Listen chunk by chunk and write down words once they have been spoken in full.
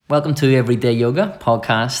Welcome to Everyday Yoga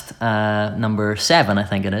podcast number 7, I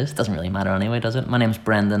think it is. Doesn't really matter anyway, does it? My name's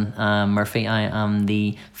Brendan Murphy. I am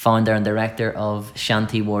the founder and director of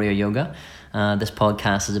Shanti Warrior Yoga. This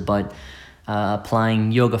podcast is about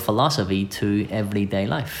applying yoga philosophy to everyday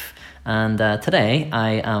life. And today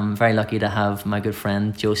I am very lucky to have my good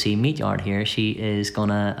friend Josie Meatyard here. She is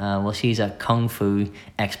she's a Kung Fu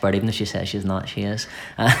expert, even though she says she's not, she is.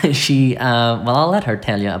 I'll let her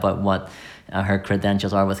tell you about what her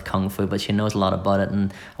credentials are with Kung Fu, but she knows a lot about it,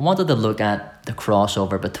 and I wanted to look at the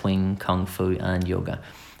crossover between Kung Fu and yoga.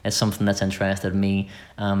 It's something that's interested me,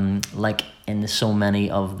 like in so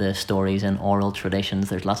many of the stories in oral traditions.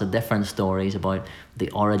 There's lots of different stories about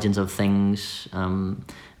the origins of things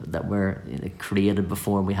that were created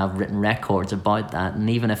before we have written records about that, and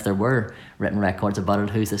even if there were written records about it,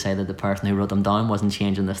 who's to say that the person who wrote them down wasn't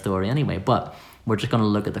changing the story anyway? But we're just going to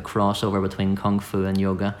look at the crossover between Kung Fu and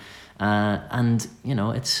yoga. And you know,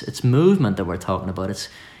 it's movement that we're talking about. It's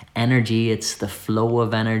energy. It's the flow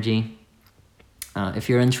of energy. If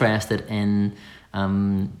you're interested in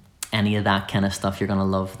any of that kind of stuff, you're gonna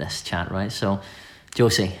love this chat, right? So,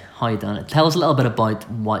 Josie, how you doing? Tell us a little bit about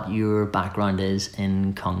what your background is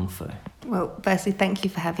in Kung Fu. Well, firstly, thank you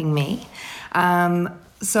for having me.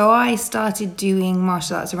 So I started doing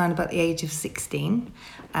martial arts around about the age of 16.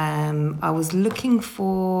 I was looking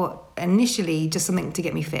for initially just something to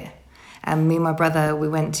get me fit. Me and my brother, we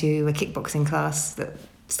went to a kickboxing class that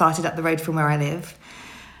started up the road from where I live.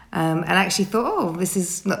 And actually thought, this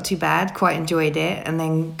is not too bad, quite enjoyed it, and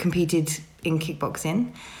then competed in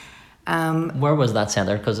kickboxing. Where was that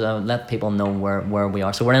centre? Because let people know where we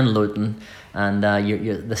are. So we're in Luton, and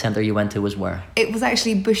the centre you went to was where? It was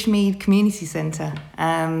actually Bushmead Community Centre.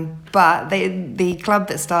 But the club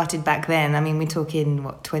that started back then, I mean, we're talking,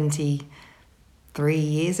 23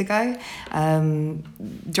 years ago.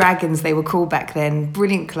 Dragons, they were called back then.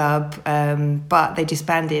 Brilliant club, but they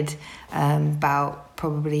disbanded about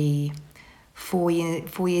probably 4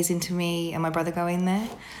 years into me and my brother going there.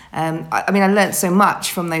 I learnt so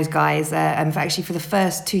much from those guys. And actually, for the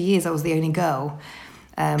first 2 years, I was the only girl,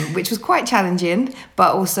 which was quite challenging,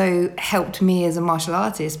 but also helped me as a martial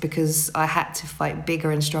artist because I had to fight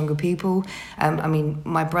bigger and stronger people.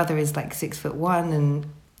 My brother is like 6'1" and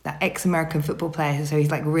that ex-American football player, so he's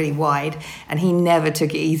like really wide, and he never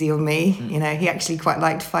took it easy on me. You know, he actually quite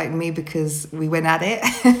liked fighting me because we went at it,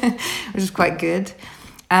 which was quite good.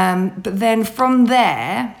 But then from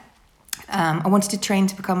there, I wanted to train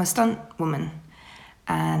to become a stunt woman,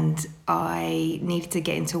 and I needed to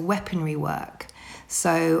get into weaponry work.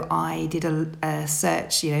 So I did a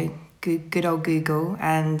search, good old Google,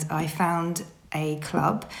 and I found a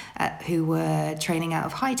club who were training out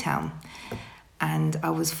of Hightown. And I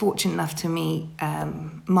was fortunate enough to meet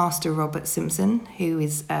Master Robert Simpson, who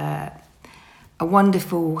is a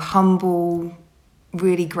wonderful, humble,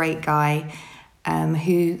 really great guy,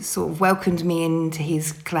 who sort of welcomed me into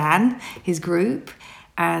his clan, his group.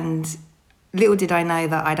 And little did I know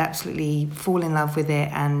that I'd absolutely fall in love with it,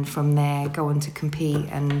 and from there go on to compete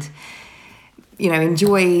and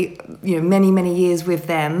enjoy many years with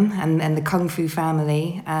them and the Kung Fu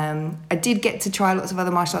family. I did get to try lots of other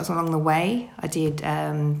martial arts along the way. I did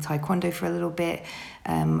Taekwondo for a little bit.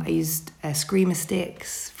 I used screamer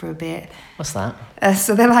sticks for a bit. What's that?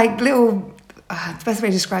 So they're like little. The best way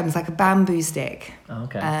to describe them is like a bamboo stick. Oh,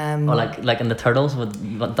 okay. Like in the Turtles with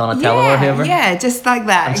Donatello or whoever? Yeah, just like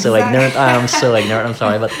that. I'm so ignorant. I am so ignorant. I'm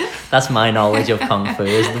sorry, but that's my knowledge of Kung Fu,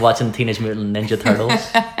 is watching Teenage Mutant Ninja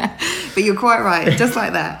Turtles. But you're quite right, just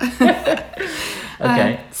like that.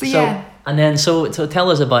 Okay. Yeah. And then, so tell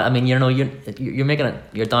us about. You're making it.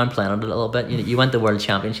 You're downplaying it a little bit. You went to World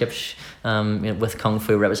Championships with Kung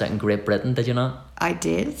Fu representing Great Britain. Did you not? I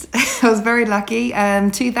did. I was very lucky.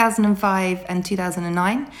 2005 and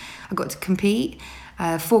 2009, I got to compete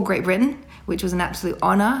for Great Britain, which was an absolute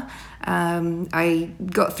honour. I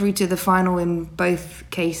got through to the final in both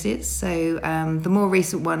cases. So the more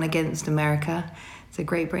recent one against America. So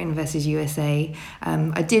Great Britain versus USA.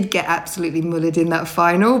 I did get absolutely mullered in that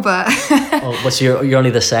final, but... So you're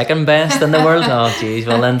only the second best in the world? Oh, geez.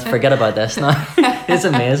 Well, then forget about this now. It's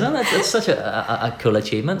amazing. It's such a cool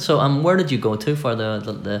achievement. So where did you go to for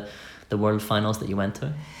the world finals that you went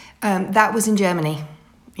to? That was in Germany.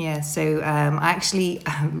 Yeah, so I actually,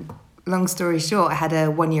 long story short, I had a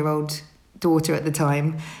 1-year-old daughter at the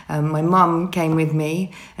time. My mum came with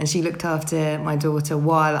me, and she looked after my daughter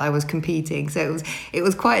while I was competing. So it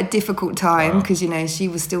was quite a difficult time because she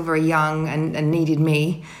was still very young and needed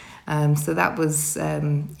me. So that was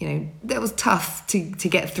that was tough to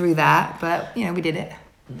get through that, but we did it.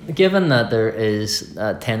 Given that there is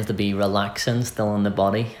tends to be relaxing still in the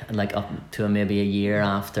body, like up to maybe a year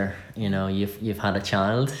after you've had a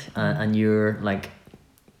child, and you're like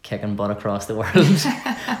kicking butt across the world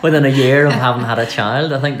within a year of having had a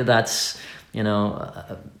child, I think that's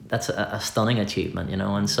that's a stunning achievement,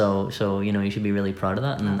 and so you should be really proud of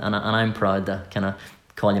that, and I'm proud to kind of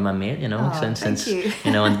call you my mate, since you.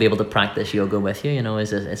 and to be able to practice yoga with you,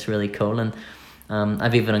 it's really cool. And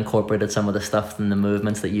I've even incorporated some of the stuff and the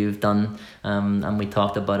movements that you've done, and we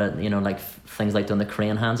talked about it, like things like doing the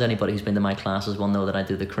crane hands. Anybody who's been to my classes will know that I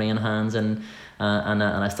do the crane hands, and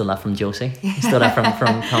I stole that from Josie. I stole that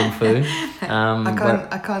from Kung Fu.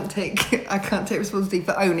 I can't take responsibility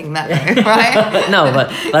for owning that though, right? No,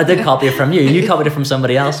 but I did copy it from you. You copied it from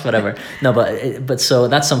somebody else, whatever. No, but so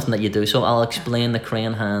that's something that you do. So I'll explain the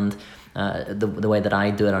crane hand. The way that I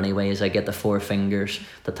do it anyway is I get the 4 fingers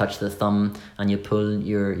to touch the thumb, and you pull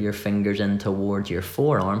your fingers in towards your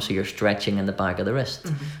forearm, so you're stretching in the back of the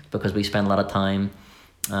wrist, because we spend a lot of time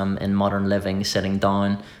in modern living sitting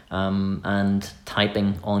down and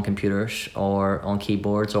typing on computers or on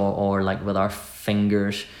keyboards or like with our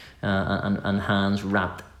fingers and hands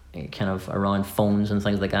wrapped kind of around phones and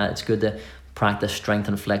things like that. It's good to practice strength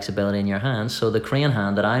and flexibility in your hands. So the crane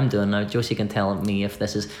hand that I'm doing now, Josie can tell me if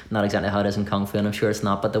this is not exactly how it is in Kung Fu, and I'm sure it's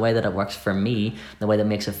not, but the way that it works for me, the way that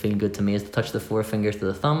makes it feel good to me, is to touch the 4 fingers to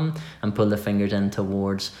the thumb and pull the fingers in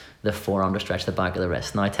towards the forearm to stretch the back of the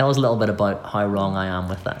wrist. Now, tell us a little bit about how wrong I am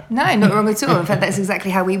with that. No, not wrong at all. In fact, that's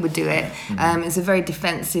exactly how we would do it. It's a very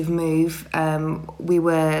defensive move.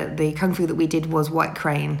 The Kung Fu that we did was White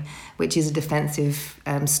Crane, which is a defensive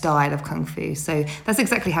style of Kung Fu. So that's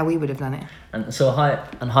exactly how we would have done it. And so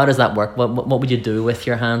how does that work? What would you do with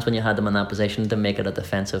your hands when you had them in that position to make it a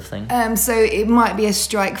defensive thing? So it might be a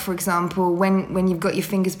strike, for example, when you've got your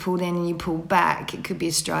fingers pulled in and you pull back, it could be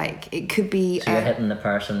a strike. It could be... So you're hitting the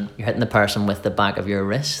person with the back of your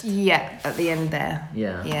wrist? Yeah, at the end there.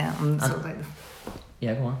 Yeah. Yeah, sort of like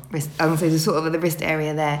yeah, go on. Wrist, I would say the sort of the wrist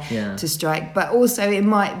area there to strike. But also it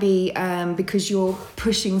might be because you're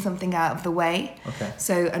pushing something out of the way. Okay.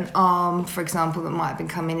 So an arm, for example, that might have been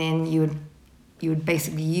coming in, you would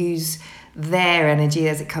basically use their energy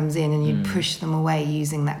as it comes in, and you'd push them away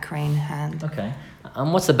using that crane hand. Okay.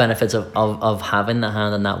 And what's the benefits of having the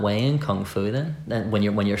hand in that way in Kung Fu then when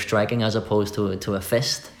you're striking as opposed to a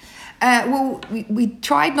fist? Well, we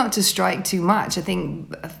tried not to strike too much. I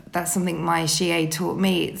think that's something my Xie taught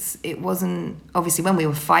me. It wasn't, obviously when we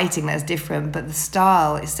were fighting that's different, but the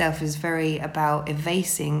style itself is very about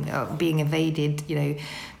being evaded,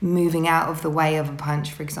 moving out of the way of a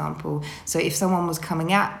punch, for example. So if someone was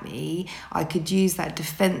coming at me, I could use that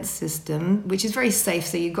defense system, which is very safe.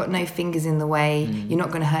 So you've got no fingers in the way. You're not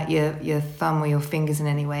going to hurt your thumb or your fingers in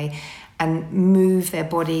any way, and move their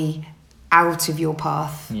body out of your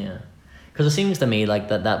path. Yeah. Because it seems to me like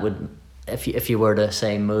that would, if you were to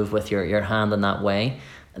say move with your hand in that way,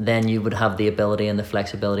 then you would have the ability and the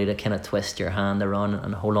flexibility to kind of twist your hand around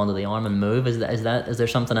and hold onto the arm and move. Is there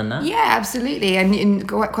something in that? Yeah, absolutely. And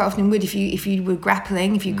quite often would, if you were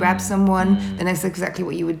grappling, if you grab someone, then that's exactly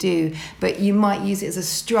what you would do. But you might use it as a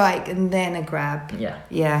strike and then a grab.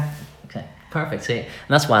 Yeah. Okay, perfect. See, and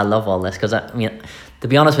that's why I love all this, because to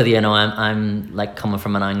be honest with you, I'm like coming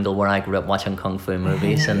from an angle where I grew up watching Kung Fu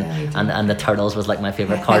movies, and the Turtles was like my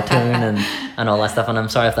favorite cartoon and all that stuff. And I'm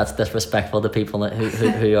sorry if that's disrespectful to people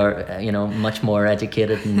who are much more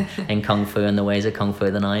educated in Kung Fu and the ways of Kung Fu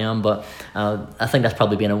than I am. But I think that's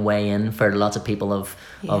probably been a way in for lots of people of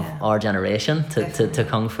our generation to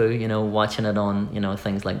Kung Fu. Watching it on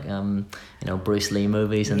things like Bruce Lee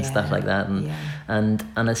movies and stuff like that, and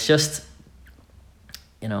it's just.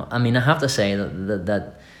 I have to say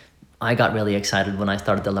that I got really excited when I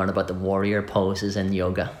started to learn about the warrior poses in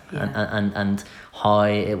yoga, and how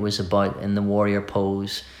it was about in the warrior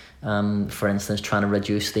pose, for instance, trying to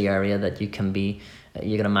reduce the area that you can be.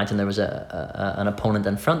 You can imagine there was an opponent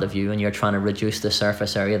in front of you, and you're trying to reduce the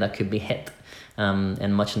surface area that could be hit.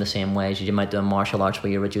 In much in the same way as you might do in martial arts,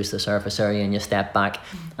 where you reduce the surface area and you step back,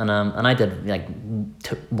 and I did like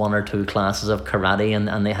 1 or 2 classes of karate,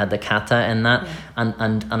 and they had the kata in that,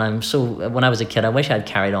 and I'm so, when I was a kid I wish I'd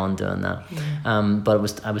carried on doing that,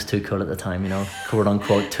 but I was too cool at the time, quote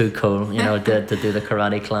unquote too cool, to do the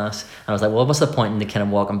karate class, and I was like, well, what's the point in the kind of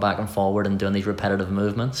walking back and forward and doing these repetitive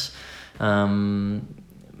movements?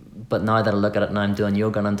 But now that I look at it, now I'm doing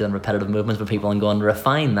yoga and I'm doing repetitive movements with people and going,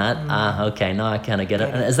 refine that. Okay, now I kind of get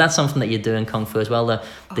it. Is that something that you do in Kung Fu as well,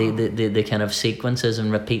 the kind of sequences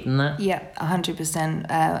and repeating that? Yeah,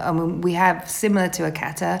 100%. We have, similar to a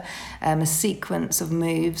kata, a sequence of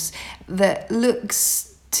moves that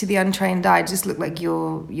looks, to the untrained eye, just look like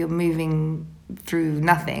you're moving through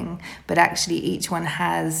nothing, but actually each one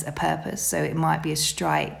has a purpose. So it might be a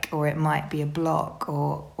strike, or it might be a block,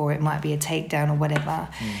 or it might be a takedown, or whatever.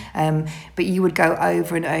 But you would go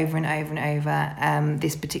over and over and over and over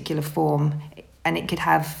this particular form, and it could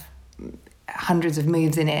have hundreds of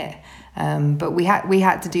moves in it. But we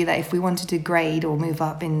had to do that if we wanted to grade or move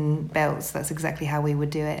up in belts. That's exactly how we would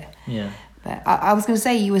do it. Yeah. But I was going to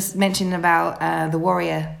say, you was mentioning about the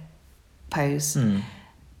warrior pose.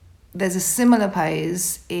 There's a similar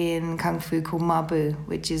pose in Kung Fu called Mabu,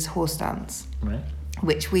 which is horse dance, Right.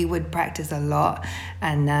 which we would practice a lot.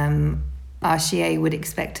 And our Xie would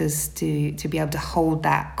expect us to be able to hold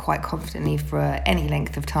that quite confidently for any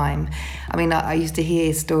length of time. I mean, I used to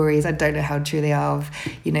hear stories, I don't know how true they are, of,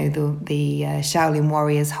 the Shaolin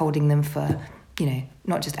warriors holding them for,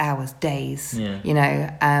 not just hours, days,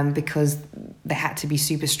 because they had to be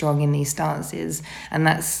super strong in these stances. And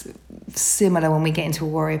that's similar when we get into a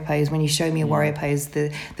warrior pose. When you show me a warrior pose,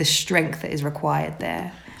 the strength that is required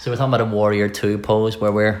there. So we're talking about a warrior 2 pose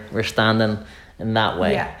where we're standing in that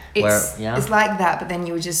way. Yeah, it's like that, but then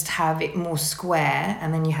you would just have it more square,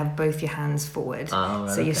 and then you have both your hands forward. Oh,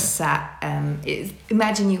 right, so you're sat.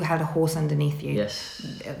 Imagine you had a horse underneath you. Yes.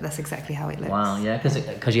 That's exactly how it looks. Wow, yeah,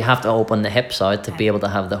 because you have to open the hips out to be able to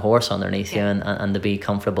have the horse underneath you and to be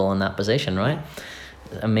comfortable in that position, right?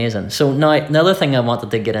 Yeah. Amazing. So now another thing I wanted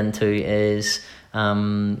to get into is,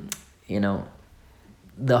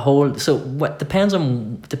 the whole. So what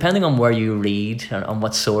depending on where you read and on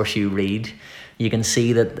what source you read, you can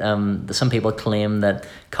see that some people claim that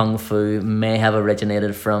Kung Fu may have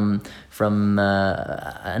originated from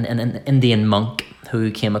an Indian monk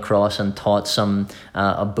who came across and taught some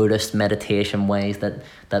a Buddhist meditation ways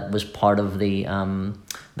that was part of the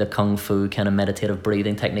Kung Fu kind of meditative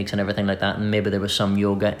breathing techniques and everything like that. And maybe there was some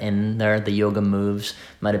yoga in there. The yoga moves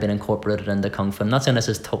might have been incorporated into Kung Fu. I'm not saying this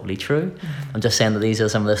is totally true. Mm-hmm. I'm just saying that these are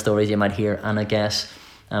some of the stories you might hear. And I guess,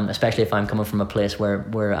 especially if I'm coming from a place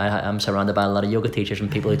where I'm surrounded by a lot of yoga teachers and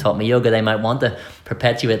people who taught me yoga, they might want to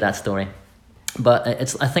perpetuate that story. But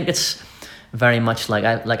I think it's very much like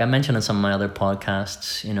I mentioned in some of my other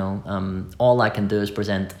podcasts. All I can do is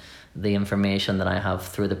present the information that I have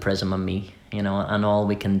through the prism of me. And all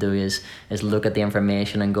we can do is look at the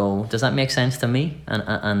information and go, does that make sense to me?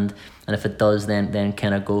 And if it does, then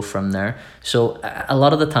kind of go from there. So a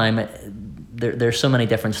lot of the time, there's so many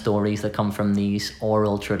different stories that come from these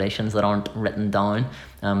oral traditions that aren't written down.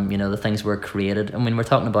 The things were created. I mean, we're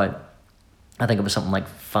talking about, I think it was something like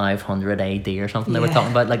 500 AD or something. They were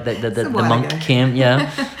talking about like the monk came,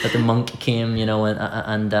 that the monk came, and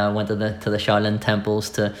went to the Shaolin temples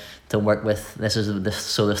to work with.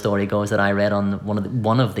 So the story goes that I read on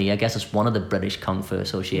one of the I guess it's one of the British Kung Fu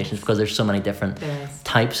associations, because there's so many different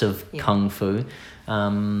types of Kung Fu.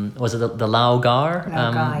 Was it the Lao Gar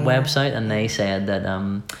website, and they said that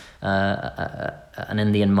an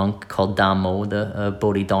Indian monk called Damo, the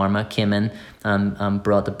Bodhidharma, came in and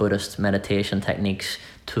brought the Buddhist meditation techniques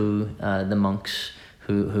to the monks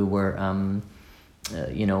who were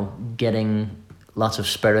getting lots of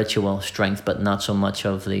spiritual strength, but not so much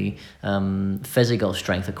of the physical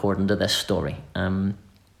strength, according to this story.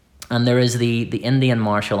 And there is the Indian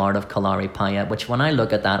martial art of Kalaripayat, which when I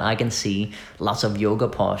look at that, I can see lots of yoga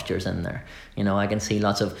postures in there. I can see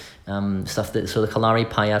lots of stuff. So the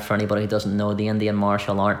Kalaripayat, for anybody who doesn't know, the Indian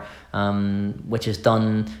martial art, which is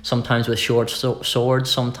done sometimes with short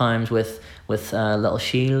swords, sometimes with little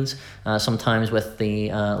shields, sometimes with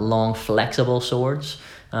the long flexible swords.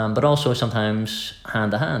 But also sometimes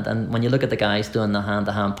hand-to-hand. And when you look at the guys doing the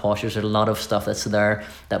hand-to-hand postures, there's a lot of stuff that's there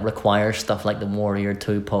that requires stuff like the Warrior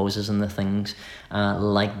 2 poses and the things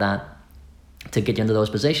like that to get you into those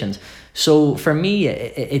positions. So for me,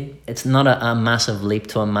 it's not a massive leap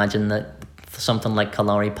to imagine that something like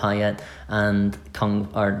Kalaripayat and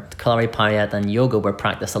Kalaripayat and yoga were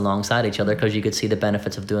practiced alongside each other, because you could see the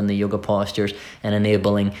benefits of doing the yoga postures and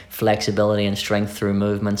enabling flexibility and strength through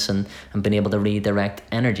movements and being able to redirect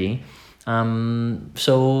energy.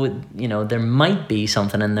 So there might be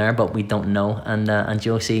something in there, but we don't know. And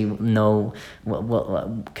Josie can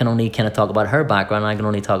only kind of talk about her background. I can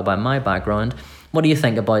only talk about my background. What do you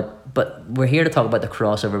think about? But we're here to talk about the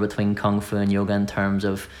crossover between Kung Fu and yoga in terms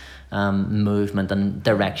of movement and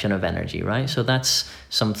direction of energy, right? So that's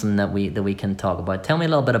something that we can talk about. Tell me a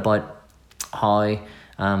little bit about how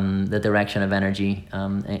the direction of energy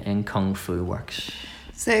in Kung Fu works.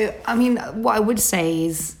 So, I mean, what I would say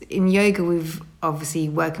is in yoga, we've obviously,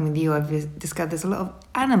 working with you, I've discovered there's a lot of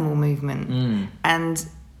animal movement. And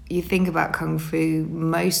you think about Kung Fu,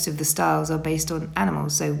 most of the styles are based on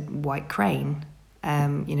animals. So white crane,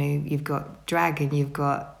 you've got dragon, you've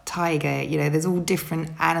got tiger, there's all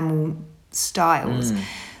different animal styles.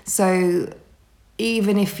 So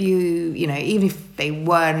even if even if they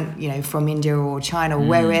weren't, from India or China or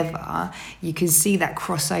wherever, you can see that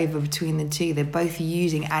crossover between the two. They're both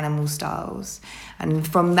using animal styles. And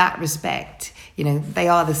from that respect, they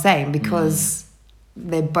are the same because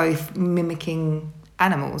they're both mimicking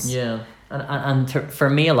animals. Yeah. And for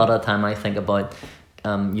me, a lot of the time I think about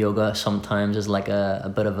yoga sometimes as like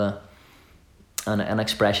a bit of an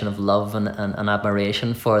expression of love and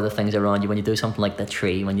admiration for the things around you. When you do something like the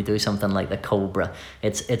tree, when you do something like the cobra,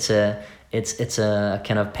 it's a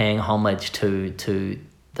kind of paying homage to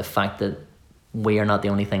the fact that we are not the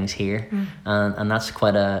only things here, and that's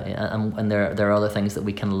quite and there are other things that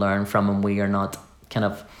we can learn from, and we are not kind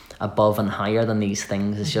of above and higher than these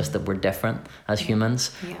things. It's just that we're different as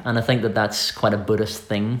humans. And I think that that's quite a Buddhist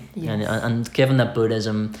thing. And given that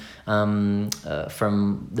Buddhism, from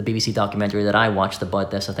the BBC documentary that I watched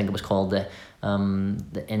about this, I think it was called the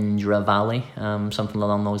Indra Valley, something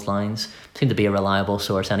along those lines, seemed to be a reliable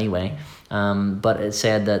source anyway, but it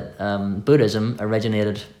said that Buddhism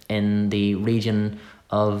originated in the region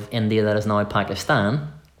of India that is now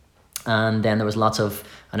Pakistan. And then there was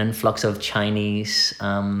an influx of Chinese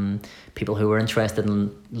people who were interested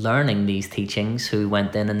in learning these teachings, who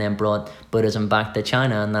went in and then brought Buddhism back to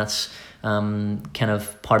China. And that's kind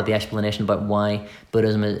of part of the explanation about why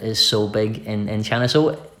Buddhism is so big in China.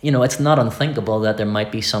 So, it's not unthinkable that there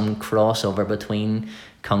might be some crossover between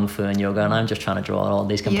Kung Fu and yoga. And I'm just trying to draw all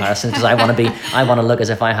these comparisons because I want to look as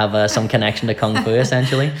if I have some connection to Kung Fu,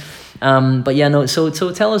 essentially. So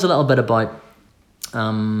tell us a little bit about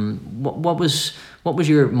what was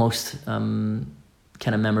your most kind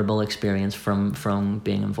of memorable experience from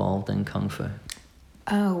being involved in Kung Fu?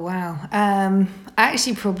 Oh wow! I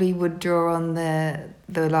actually probably would draw on the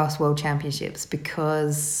last World Championships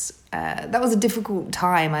because that was a difficult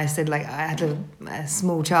time. I said, I had a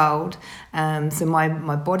small child, so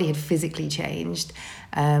my body had physically changed.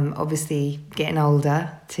 Obviously, getting older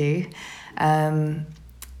too.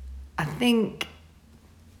 I think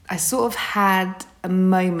I sort of had a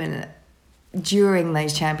moment during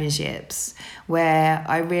those championships where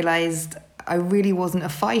I realised I really wasn't a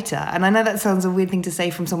fighter. And I know that sounds a weird thing to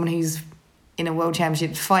say from someone who's in a world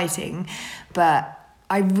championship fighting, but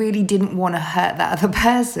I really didn't want to hurt that other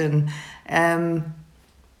person. And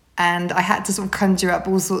I had to sort of conjure up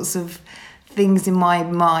all sorts of things in my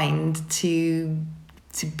mind to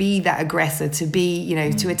be that aggressor, to be,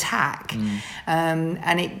 to attack. And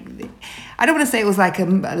I don't want to say it was like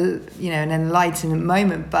an enlightenment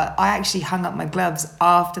moment, but I actually hung up my gloves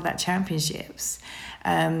after that championships.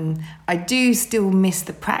 I do still miss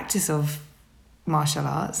the practice of martial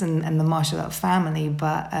arts and the martial art family,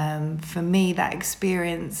 but for me that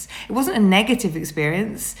experience, it wasn't a negative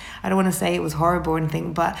experience. I don't want to say it was horrible or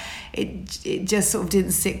anything, but it just sort of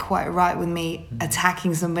didn't sit quite right with me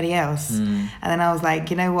attacking somebody else. And then I was like,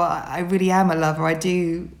 you know what, I really am a lover. I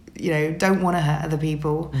do, don't want to hurt other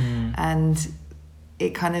people. And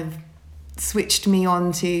it kind of switched me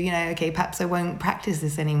on to, okay, perhaps I won't practice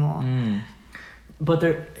this anymore. But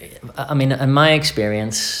in my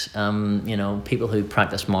experience, people who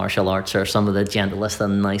practice martial arts are some of the gentlest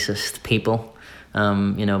and nicest people,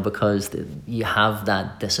 because you have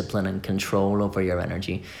that discipline and control over your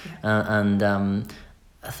energy. I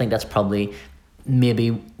think that's probably maybe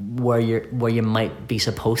where you might be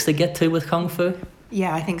supposed to get to with Kung Fu.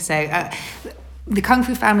 Yeah, I think so. The Kung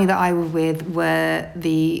Fu family that I was with were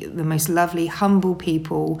the most lovely, humble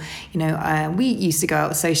people. We used to go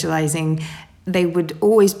out socialising. They would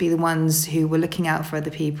always be the ones who were looking out for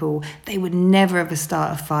other people. They would never ever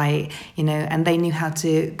start a fight, and they knew how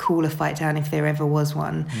to cool a fight down if there ever was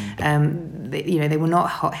one. They were not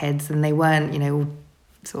hotheads, and they weren't,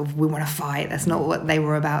 sort of, we want to fight. That's not what they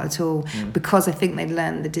were about at all. Because I think they'd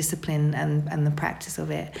learned the discipline and the practice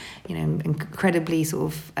of it. Incredibly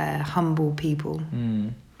sort of humble people.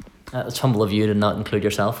 It's humble of you to not include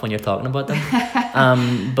yourself when you're talking about them.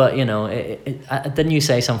 But didn't you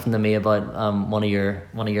say something to me about one of your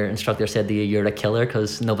instructors said to you, you're a killer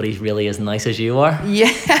because nobody's really as nice as you are?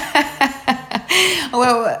 Yeah.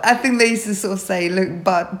 Well, I think they used to sort of say, look,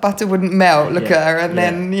 butter wouldn't melt, look at her, and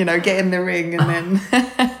then, get in the ring, and then...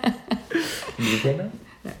 You take that?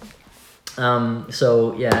 Yeah.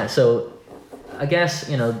 So I guess,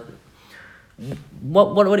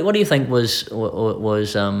 what do you think was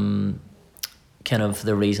kind of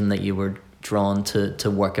the reason that you were drawn to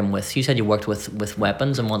working with? You said you worked with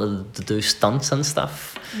weapons and wanted to do stunts and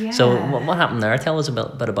stuff. Yeah. So what happened there? Tell us a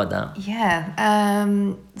bit about that. Yeah.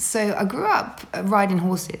 So I grew up riding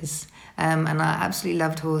horses. And I absolutely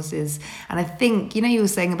loved horses. And I think, you were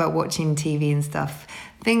saying about watching TV and stuff,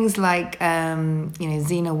 things like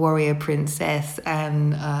Xena Warrior Princess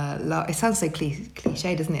and it sounds so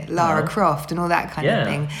cliche, doesn't it? Lara No. Croft and all that kind of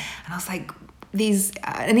thing. And I was like, these,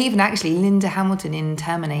 and even actually Linda Hamilton in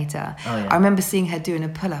Terminator. Oh, yeah. I remember seeing her doing a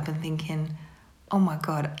pull-up and thinking, oh my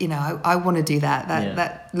God, I want to do that.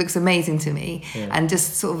 That looks amazing to me. Yeah. And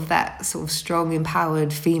just sort of that sort of strong,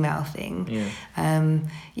 empowered female thing. Yeah.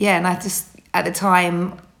 And I just, at the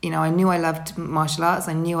time, I knew I loved martial arts.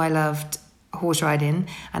 I knew I loved horse riding.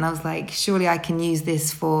 And I was like, surely I can use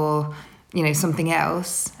this for, something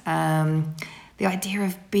else. The idea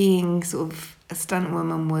of being sort of a stunt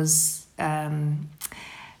woman was,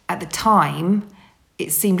 at the time,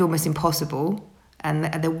 it seemed almost impossible. And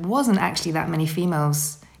there wasn't actually that many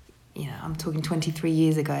females, I'm talking 23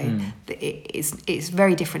 years ago. It's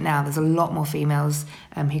very different now. There's a lot more females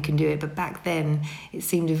who can do it. But back then, it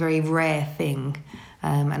seemed a very rare thing.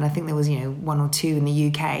 And I think there was, 1 or 2 in the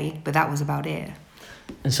UK, but that was about it.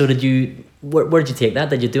 And so where did you take that?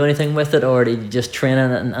 Did you do anything with it, or did you just train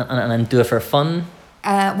and do it for fun?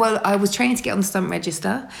 Well, I was training to get on the stunt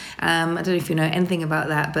register. I don't know if you know anything about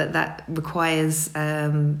that, but that requires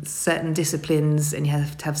certain disciplines, and you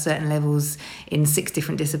have to have certain levels in 6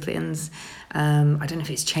 different disciplines. I don't know if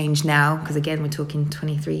it's changed now, because again, we're talking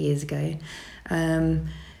 23 years ago.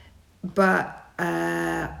 But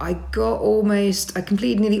I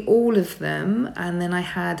completed nearly all of them, and then I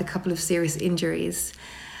had a couple of serious injuries,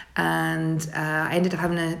 and I ended up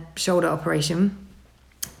having a shoulder operation.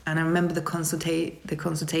 And I remember the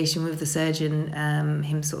consultation with the surgeon,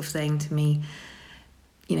 him sort of saying to me,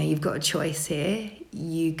 you've got a choice here.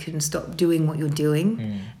 You can stop doing what you're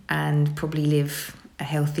doing and probably live a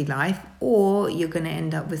healthy life, or you're going to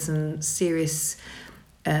end up with some serious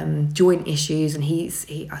joint issues. And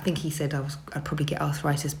I think he said I'd probably get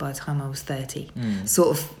arthritis by the time I was 30,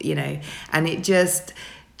 sort of, and it just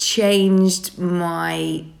changed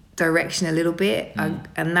my direction a little bit.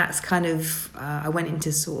 And that's kind of I went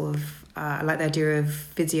into sort of I like the idea of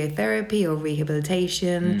physiotherapy or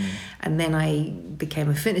rehabilitation, and then I became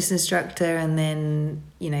a fitness instructor, and then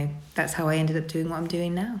that's how I ended up doing what I'm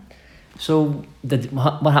doing now. So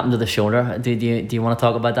what happened to the shoulder? Do you want to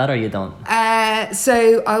talk about that, or you don't?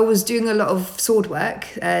 So I was doing a lot of sword work,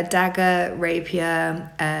 dagger,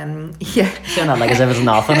 rapier, Saying that like as if it's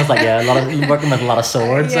nothing. It's like working with a lot of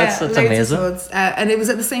swords. That's amazing. Swords. And it was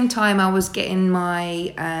at the same time I was getting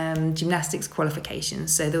my gymnastics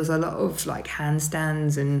qualifications. So there was a lot of like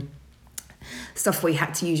handstands and stuff where you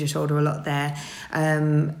had to use your shoulder a lot there.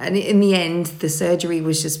 And in the end, the surgery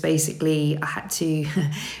was just basically I had to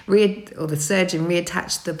the surgeon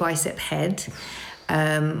reattached the bicep head.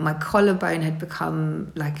 My collarbone had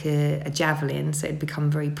become like a javelin, so it had become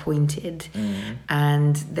very pointed,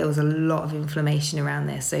 and there was a lot of inflammation around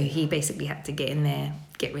there. So he basically had to get in there,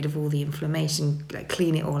 get rid of all the inflammation, like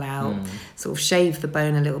clean it all out, sort of shave the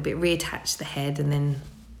bone a little bit, reattach the head, and then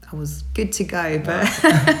I was good to go. But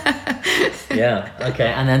yeah,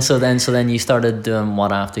 okay. And then you started doing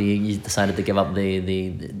what after you decided to give up the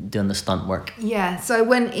doing the stunt work? Yeah,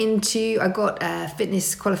 so I got a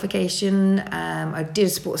fitness qualification. I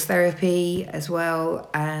did sports therapy as well,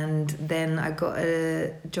 and then I got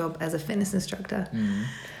a job as a fitness instructor.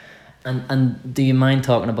 And do you mind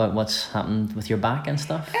talking about what's happened with your back and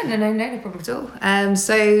stuff? Yeah, no problem at all.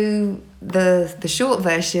 So the short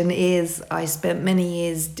version is I spent many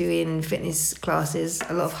years doing fitness classes,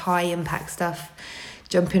 a lot of high impact stuff,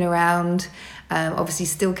 jumping around. Obviously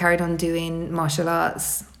still carried on doing martial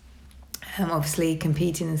arts, obviously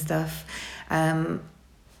competing and stuff.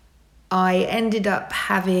 I ended up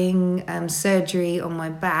having surgery on my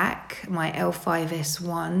back, my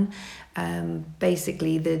L5S1.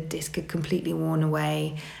 Basically the disc had completely worn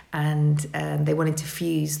away, and they wanted to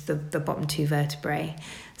fuse the bottom 2 vertebrae.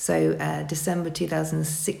 So December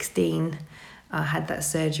 2016 I had that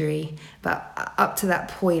surgery, but up to that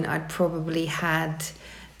point I'd probably had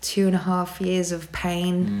 2.5 years of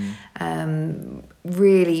pain.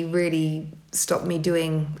 Really stopped me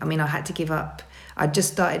doing, I had to give up. I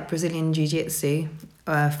just started Brazilian Jiu-Jitsu.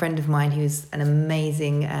 A friend of mine who's an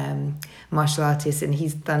amazing martial artist, and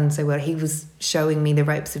he's done so well. He was showing me the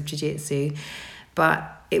ropes of Jiu-Jitsu,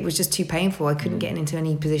 but it was just too painful. I couldn't get into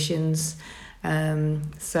any positions.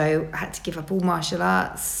 So I had to give up all martial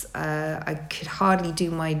arts. I could hardly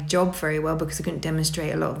do my job very well because I couldn't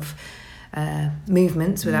demonstrate a lot of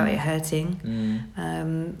movements without it hurting.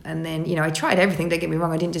 And then, I tried everything, don't get me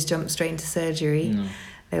wrong. I didn't just jump straight into surgery.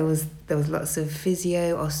 There was lots of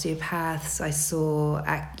physio, osteopaths. I saw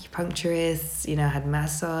acupuncturists. I had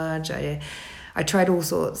massage. I tried all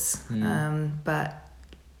sorts. But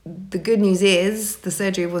the good news is the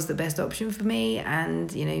surgery was the best option for me. And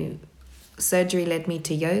surgery led me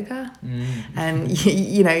to yoga. And,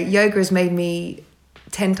 you know, yoga has made me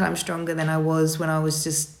 10 times stronger than I was when I was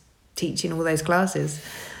just teaching all those classes.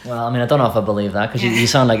 Well, I mean, I don't know if I believe that, because you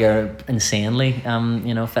sound like you're insanely, fit.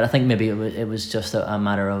 I think maybe it was just a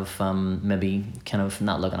matter of maybe kind of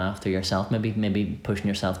not looking after yourself, maybe pushing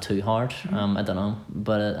yourself too hard. I don't know,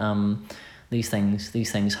 but these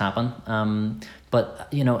things happen. But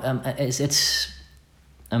you know, it's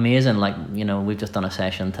amazing. Like, you know, we've just done a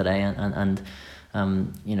session today, and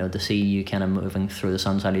you know, to see you kind of moving through the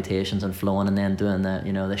sun salutations and flowing, and then doing the,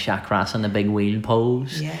 you know, the chakras and the big wheel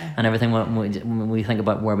pose, and everything. When we think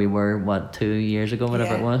about where we were, 2 years ago,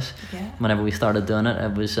 whatever it was, whenever we started doing it,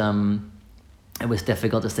 it was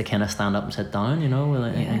difficult just to kind of stand up and sit down, you know,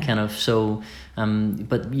 and kind of so.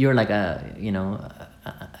 But you're like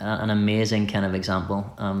an amazing kind of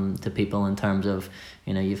example to people in terms of,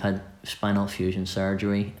 you know, you've had spinal fusion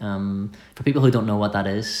surgery. For people who don't know what that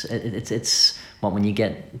is, it's what, when you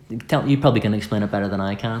you probably can explain it better than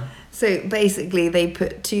I can. So basically they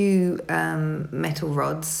put 2 metal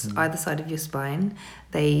rods either side of your spine.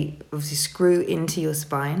 They obviously screw into your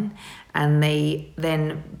spine, and they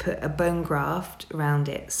then put a bone graft around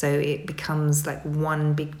it, so it becomes like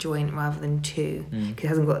one big joint rather than 2,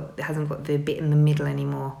 because it hasn't got the bit in the middle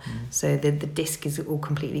anymore. So the disc is all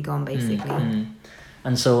completely gone, basically.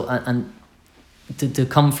 And so and to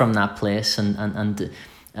come from that place and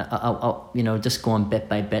you know, just going bit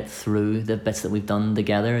by bit through the bits that we've done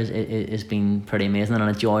together is been pretty amazing and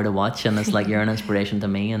a joy to watch, and it's like you're an inspiration to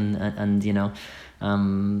me, and you know,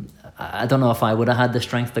 I don't know if I would have had the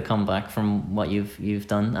strength to come back from what you've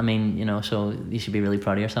done. I mean, you know, so you should be really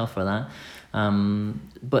proud of yourself for that.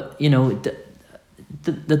 But you know,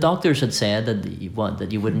 the doctors had said that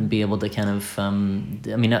you wouldn't be able to kind of. I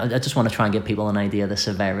mean, I just want to try and give people an idea of the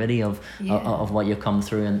severity of what you've come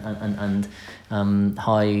through, and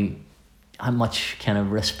how much kind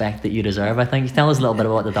of respect that you deserve. I think. Tell us a little bit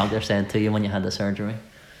about what the doctor said to you when you had the surgery.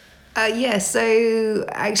 So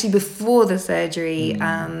actually before the surgery,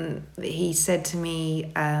 he said to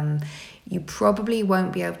me, you probably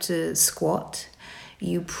won't be able to squat.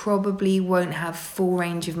 You probably won't have full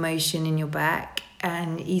range of motion in your back.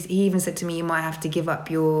 And he even said to me, you might have to give up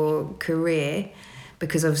your career,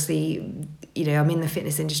 because obviously, you know, I'm in the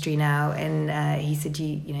fitness industry now. And he said,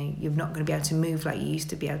 you know, you're not going to be able to move like you used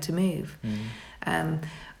to be able to move.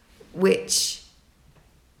 Which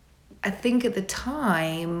I think at the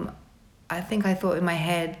time, I thought in my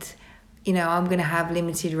head, you know, I'm going to have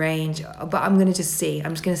limited range, but I'm going to just see.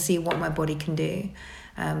 I'm just going to see what my body can do.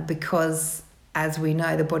 Because, as we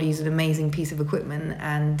know, the body is an amazing piece of equipment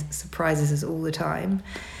and surprises us all the time.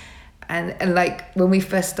 And like when we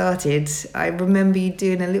first started, I remember you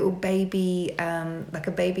doing a little baby, like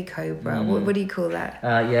a baby cobra. What do you call that?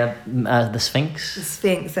 The Sphinx. The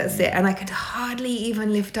Sphinx, that's it. And I could hardly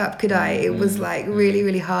even lift up, could I? It was like really,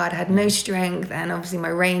 really hard. I had no strength, and obviously my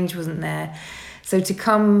range wasn't there. So to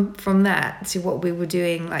come from that to what we were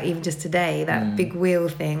doing, like even just today, that big wheel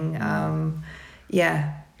thing,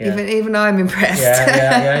 Even I'm impressed.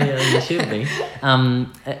 Yeah, you should be.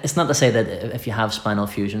 It's not to say that if you have spinal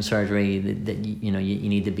fusion surgery that you know you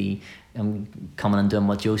need to be coming and doing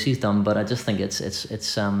what Josie's done, but I just think it's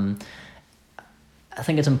I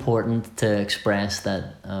think it's important to express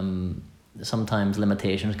that sometimes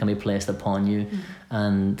limitations can be placed upon you,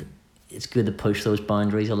 and it's good to push those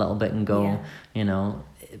boundaries a little bit and go, you know,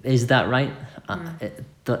 is that right?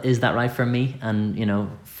 Is that right for me? And you know,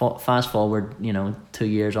 fast forward, you know, 2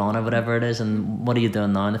 years on or whatever it is, and what are you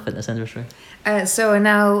doing now in the fitness industry? So I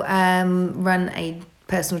now run a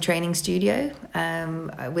personal training studio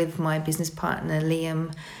with my business partner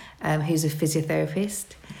Liam, who's a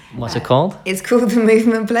physiotherapist. What's it called? It's called The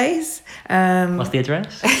Movement Place. What's the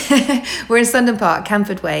address? We're in Sundon Park,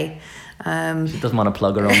 Camford Way. She doesn't want to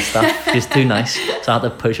plug her own stuff. She's too nice, so I have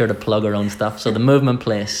to push her to plug her own stuff. So The Movement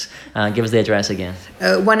Place, give us the address again.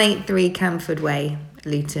 183 Camford Way,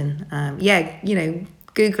 Luton. You know,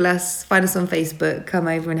 Google us, find us on Facebook, come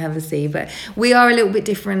over and have a see. But we are a little bit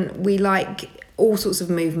different. We like all sorts of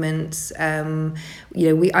movements. You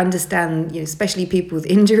know, we understand, you know, especially people with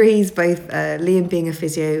injuries, both Liam being a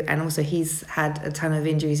physio, and also he's had a ton of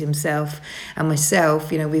injuries himself, and myself,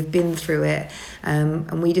 you know, we've been through it.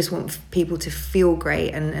 And we just want people to feel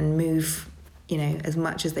great and move, you know, as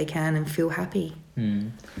much as they can and feel happy.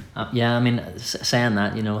 I mean, saying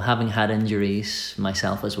that, you know, having had injuries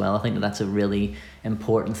myself as well, I think that's a really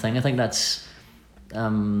important thing. I think that's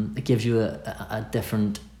it gives you a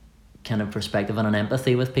different kind of perspective and an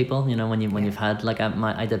empathy with people. You know, when you've had like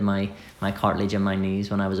I did my cartilage in my knees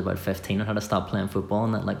when I was about 15. I had to stop playing football,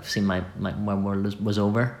 and that like seemed my world was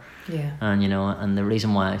over. Yeah. And you know, and the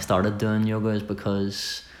reason why I started doing yoga is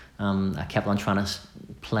because I kept on trying to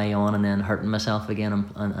play on and then hurting myself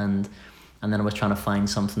again, and then I was trying to find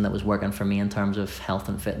something that was working for me in terms of health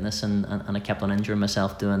and fitness, and I kept on injuring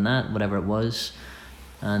myself doing that, whatever it was.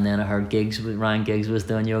 And then I heard Ryan Giggs was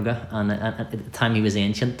doing yoga, and at the time he was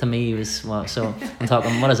ancient to me. He was, well, so I'm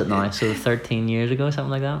talking, what is it now? So 13 years ago,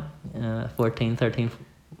 something like that,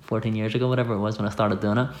 14 years ago, whatever it was when I started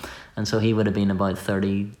doing it. And so he would have been about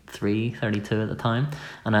 33, 32 at the time.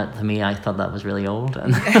 And to me, I thought that was really old.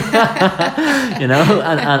 And you know,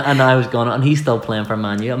 and I was going, and he's still playing for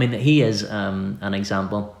Man U. I mean, he is an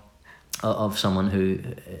example of someone who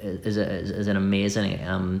is an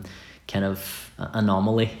amazing kind of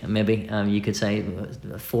anomaly, maybe you could say.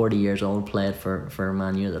 40 years old, played for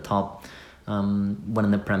Man U at the top,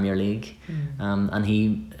 winning the Premier League. And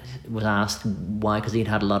he was asked why, because he'd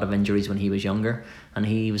had a lot of injuries when he was younger, and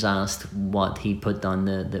he was asked what he put down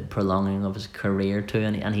the prolonging of his career to,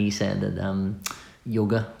 and he said that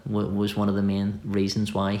yoga was one of the main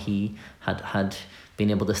reasons why he had been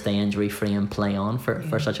able to stay injury free and play on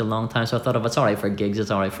for such a long time. So I thought, if it's alright for Giggs,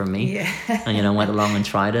 it's alright for me. Yeah. And you know, went along and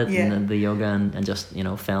tried it, and the yoga, and just, you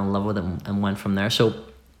know, fell in love with it and went from there. So,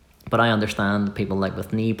 but I understand people like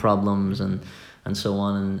with knee problems and so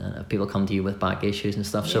on, and people come to you with back issues and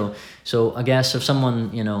stuff. Yeah. So I guess if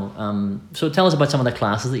someone, you know, so tell us about some of the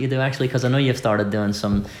classes that you do, actually, because I know you've started doing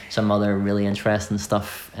some other really interesting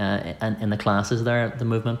stuff in the classes there at the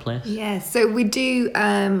Movement Place. Yeah, so we do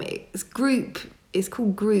it's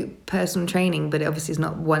called group personal training, but obviously it's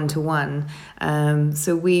not one-to-one.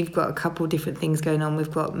 So we've got a couple different things going on.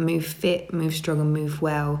 We've got Move Fit, Move Strong, and Move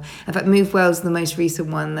Well. In fact, Move Well is the most recent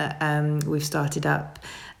one that we've started up.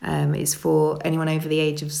 It's for anyone over the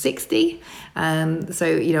age of 60. So,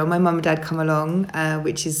 you know, my mum and dad come along,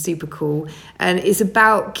 which is super cool. And it's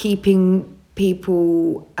about keeping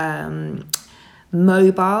people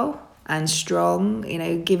mobile and strong, you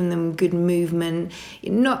know, giving them good movement.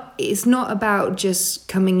 It's not about just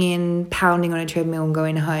coming in, pounding on a treadmill and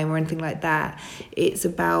going home or anything like that. It's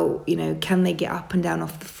about, you know, can they get up and down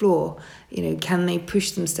off the floor? You know, can they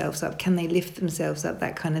push themselves up? Can they lift themselves up?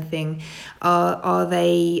 That kind of thing. Are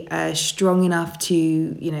they strong enough to,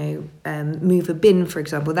 you know, move a bin, for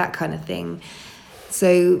example, that kind of thing.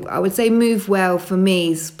 So I would say Move Well for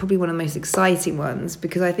me is probably one of the most exciting ones,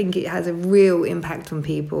 because I think it has a real impact on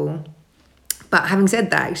people. But having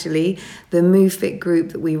said that, actually, the Move Fit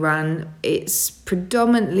group that we run, it's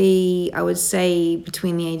predominantly, I would say,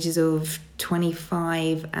 between the ages of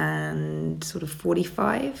 25 and sort of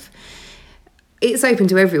 45. It's open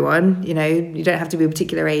to everyone, you know, you don't have to be a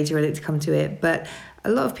particular age or anything to come to it. But a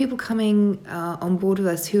lot of people coming on board with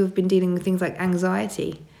us who have been dealing with things like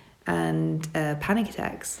anxiety and panic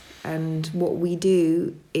attacks. And what we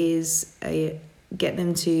do is get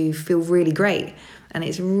them to feel really great. And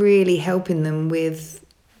it's really helping them with,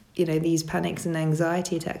 you know, these panics and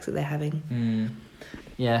anxiety attacks that they're having.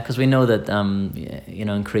 Yeah, because we know that, you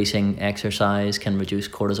know, increasing exercise can reduce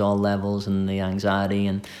cortisol levels, and the anxiety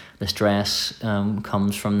and the stress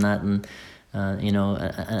comes from that. And, you know,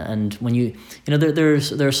 and when you know,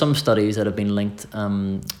 there are some studies that have been linked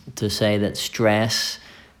to say that stress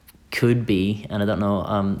could be, and I don't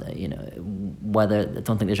know, you know, whether, I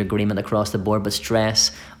don't think there's agreement across the board, but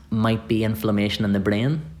stress might be inflammation in the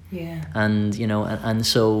brain. Yeah. And, you know, and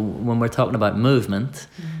so when we're talking about movement,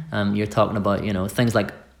 you're talking about, you know, things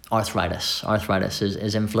like arthritis. Arthritis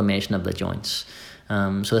is inflammation of the joints.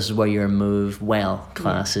 So this is where your Move Well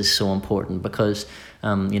class is so important, because,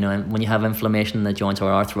 you know, when you have inflammation in the joints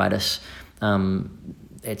or arthritis,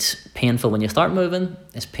 it's painful when you start moving,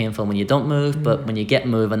 it's painful when you don't move, but when you get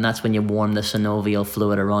moving, that's when you warm the synovial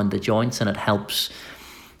fluid around the joints, and it helps,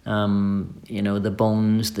 you know, the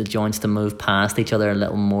bones, the joints to move past each other a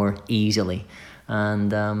little more easily.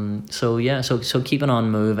 And so keeping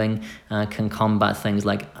on moving can combat things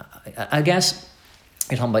like, I guess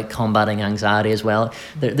you're talking about combating anxiety as well.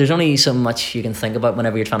 There's only so much you can think about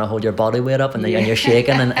whenever you're trying to hold your body weight up and you're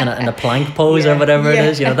shaking in a plank pose or whatever it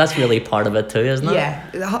is. You know, that's really part of it too, isn't it?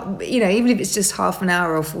 Yeah. You know, even if it's just half an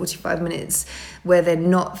hour or 45 minutes where they're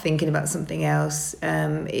not thinking about something else,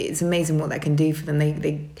 it's amazing what that can do for them.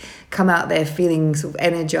 They come out there feeling sort of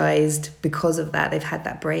energized because of that. They've had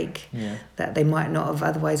that break that they might not have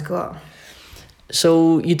otherwise got.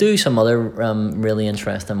 So you do some other really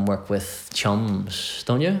interesting work with Chums,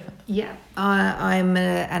 don't you? Yeah, I'm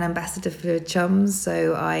an ambassador for Chums,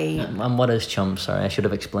 so I... And what is Chums? Sorry, I should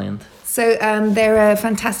have explained. So they're a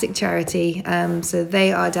fantastic charity. So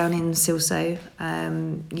they are down in Silso.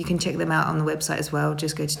 You can check them out on the website as well.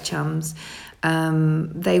 Just go to Chums.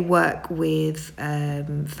 They work with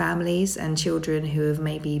families and children who have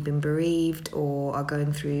maybe been bereaved or are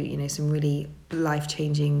going through, some really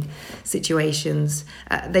life-changing situations.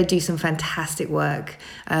 They do some fantastic work.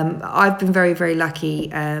 I've been very, very lucky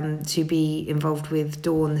to be involved with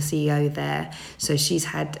Dawn, the CEO there. So she's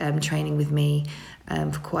had training with me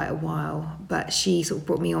for quite a while, but she sort of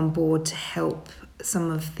brought me on board to help some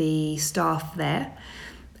of the staff there.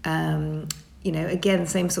 Again,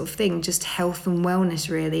 same sort of thing, just health and wellness,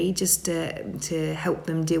 really, just to help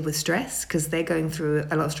them deal with stress, because they're going through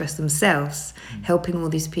a lot of stress themselves, helping all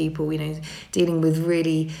these people, dealing with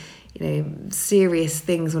really, serious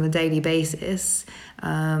things on a daily basis.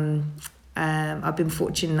 I've been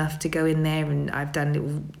fortunate enough to go in there, and I've done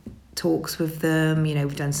little talks with them.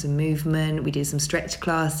 We've done some movement, we did some stretch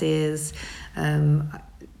classes.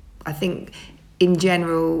 I think in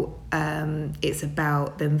general, it's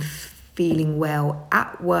about them feeling well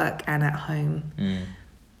at work and at home.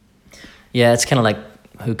 Yeah, it's kind of like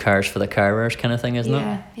who cares for the carers kind of thing, isn't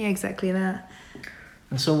it? Yeah, exactly that.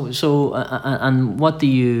 And what do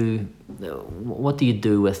you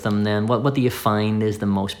do with them then? What do you find is the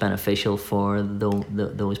most beneficial for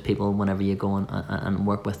those people whenever you go and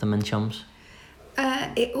work with them in Chums?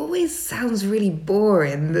 It always sounds really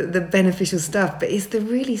boring, the beneficial stuff, but it's the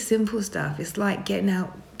really simple stuff. It's like getting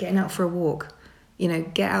out for a walk.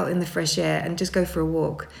 Get out in the fresh air and just go for a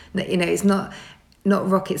walk. It's not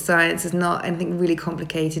rocket science. It's not anything really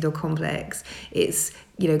complicated or complex. It's,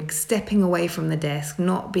 stepping away from the desk,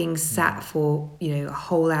 not being sat for, a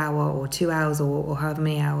whole hour or 2 hours or however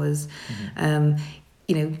many hours.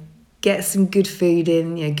 Get some good food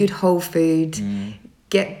in, good whole food,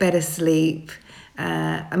 get better sleep.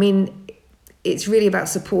 It's really about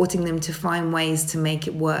supporting them to find ways to make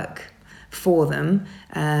it work for them,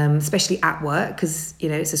 especially at work, because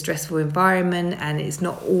it's a stressful environment and it's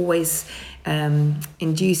not always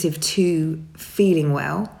conducive to feeling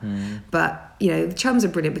well. But Chums are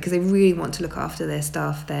brilliant because they really want to look after their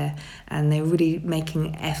staff there, and they're really making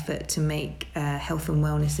an effort to make health and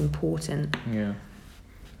wellness important. Yeah,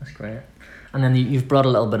 that's great. And then you've brought a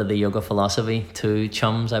little bit of the yoga philosophy to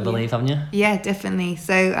Chums, I believe, haven't you? Yeah, definitely.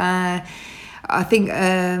 So I think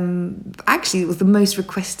actually it was the most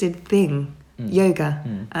requested thing, yoga.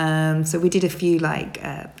 So we did a few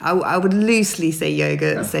I would loosely say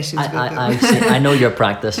yoga sessions. I know your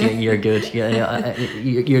practice. You're good.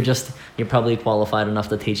 You're probably qualified enough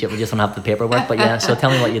to teach it. We just don't have the paperwork. But yeah, so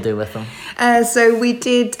tell me what you do with them. So we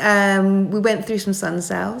did. We went through some sun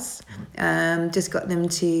cells. Just got them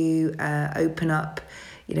to open up,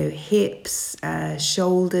 hips,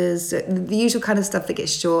 shoulders, the usual kind of stuff that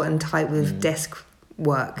gets short and tight with desk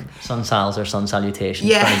work. Sun sals or sun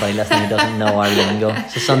salutations for anybody listening who doesn't know our lingo.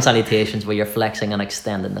 So sun salutations where you're flexing and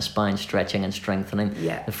extending the spine, stretching and strengthening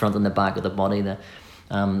the front and the back of the body.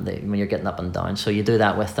 When you're getting up and down, so you do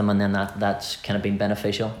that with them, and then that's kind of been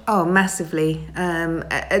beneficial. Oh, massively.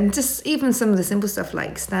 And just even some of the simple stuff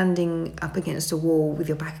like standing up against a wall with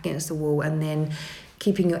your back against the wall, and then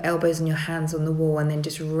keeping your elbows and your hands on the wall, and then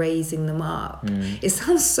just raising them up. It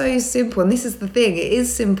sounds so simple, and this is the thing, it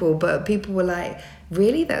is simple, but people were like,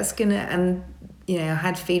 really, that's gonna, and I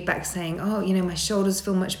had feedback saying, oh, my shoulders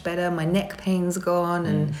feel much better, my neck pain's gone,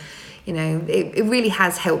 and it really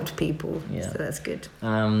has helped people. So that's good.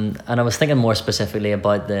 And I was thinking more specifically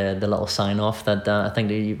about the little sign off that I think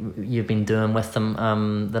that you've been doing with them,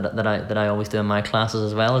 that I always do in my classes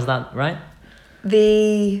as well. Is that right?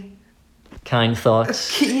 The kind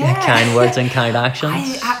thoughts, kind words and kind actions.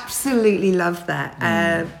 I absolutely love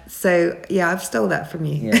that. So I've stole that from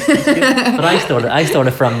you. But I stole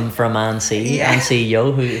it from Ann C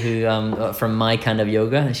Yo, who from my kind of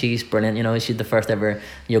yoga. She's brilliant. She's the first ever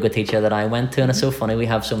yoga teacher that I went to, and it's so funny we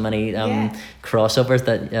have so many crossovers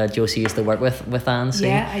that Josie used to work with Ann C.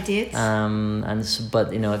 Yeah, I did.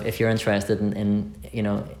 But if you're interested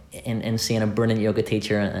in seeing a brilliant yoga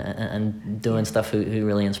teacher and doing stuff who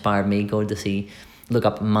really inspired me, look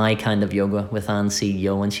up My Kind of Yoga with Ann C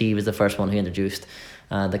Yo, and she was the first one who introduced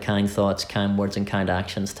the kind thoughts, kind words and kind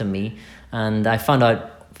actions to me. And I found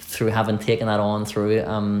out through having taken that on through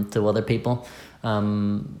to other people.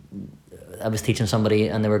 I was teaching somebody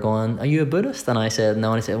and they were going, are you a Buddhist? And I said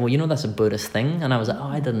no, and I said, well, that's a Buddhist thing. And I was like, oh,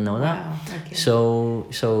 I didn't know that. Wow, okay. So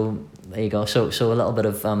there you go. So a little bit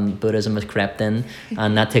of Buddhism has crept in,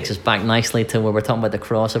 and that takes us back nicely to where we're talking about the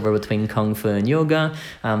crossover between Kung Fu and yoga.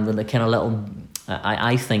 The kind of little,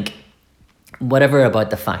 I think whatever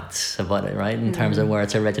about the facts about it, right? In terms of where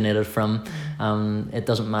it's originated from, it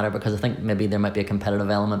doesn't matter, because I think maybe there might be a competitive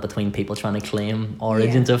element between people trying to claim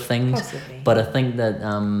origins of things. Possibly. But I think that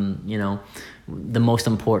you know, the most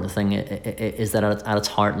important thing is that at its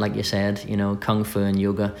heart, like you said, you know, kung fu and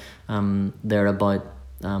yoga, they're about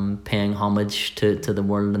paying homage to the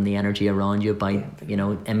world and the energy around you by you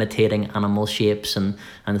know, imitating animal shapes and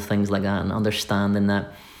things like that, and understanding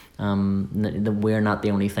that that we're not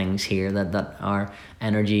the only things here, that our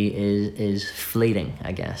energy is fleeting,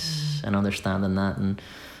 I guess, and understanding that. And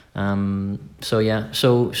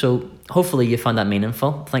so hopefully you found that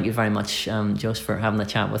meaningful. Thank you very much, Jos, for having the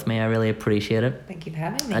chat with me. I really appreciate it. Thank you for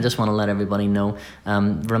having me. I just want to let everybody know,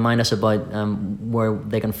 remind us about where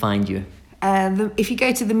they can find you. If you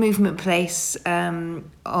go to the Movement Place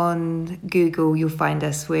on Google, you'll find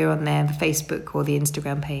us. We're on there, the Facebook or the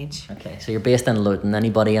Instagram page. Okay, so you're based in Luton.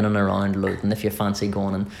 Anybody in and around Luton, if you fancy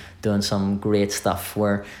going and doing some great stuff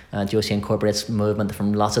where Josie incorporates movement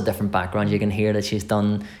from lots of different backgrounds, you can hear that she's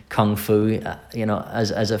done kung fu, you know,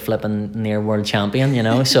 as a flipping near world champion, you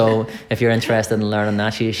know. So if you're interested in learning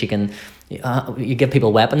that, she can. You give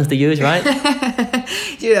people weapons to use, right?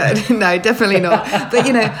 Yeah, no, definitely not. But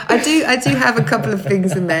you know, I do have a couple of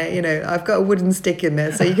things in there. You know, I've got a wooden stick in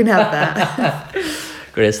there, so you can have that.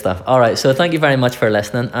 Great stuff. All right, so thank you very much for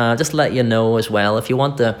listening. Just to let you know as well, if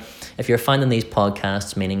you're finding these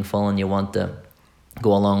podcasts meaningful and you want to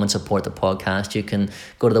go along and support the podcast, you can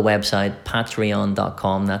go to the website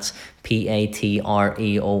patreon.com. That's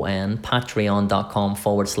Patreon,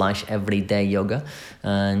 patreon.com/everyday yoga.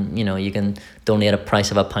 And you know, you can donate a price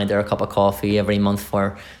of a pint or a cup of coffee every month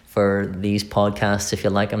for these podcasts if you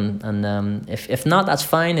like them, and if not, that's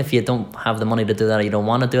fine. If you don't have the money to do that, or you don't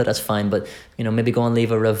want to do it, that's fine. But you know, maybe go and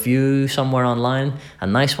leave a review somewhere online, a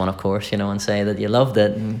nice one of course, you know, and say that you loved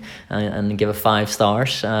it, and give it 5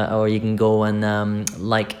 stars, or you can go and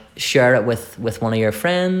share it with one of your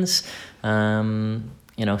friends,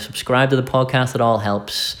 you know, subscribe to the podcast. It all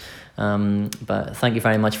helps. But thank you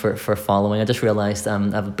very much for following. I just realized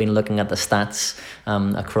I've been looking at the stats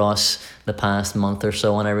across the past month or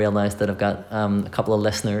so, and I realized that I've got a couple of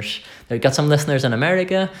listeners. I've got some listeners in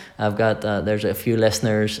America. I've got there's a few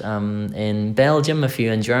listeners in Belgium, a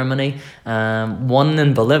few in Germany, one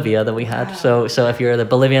in Bolivia that we had. Wow. So if you're the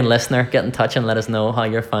Bolivian listener, get in touch and let us know how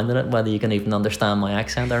you're finding it, whether you can even understand my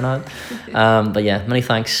accent or not. But yeah, many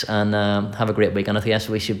thanks, and have a great week. And I guess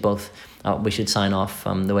we should sign off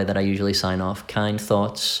the way that I usually sign off: kind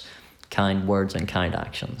thoughts, kind words, and kind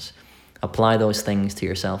actions. Apply those things to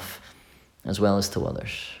yourself as well as to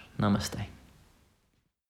others. Namaste.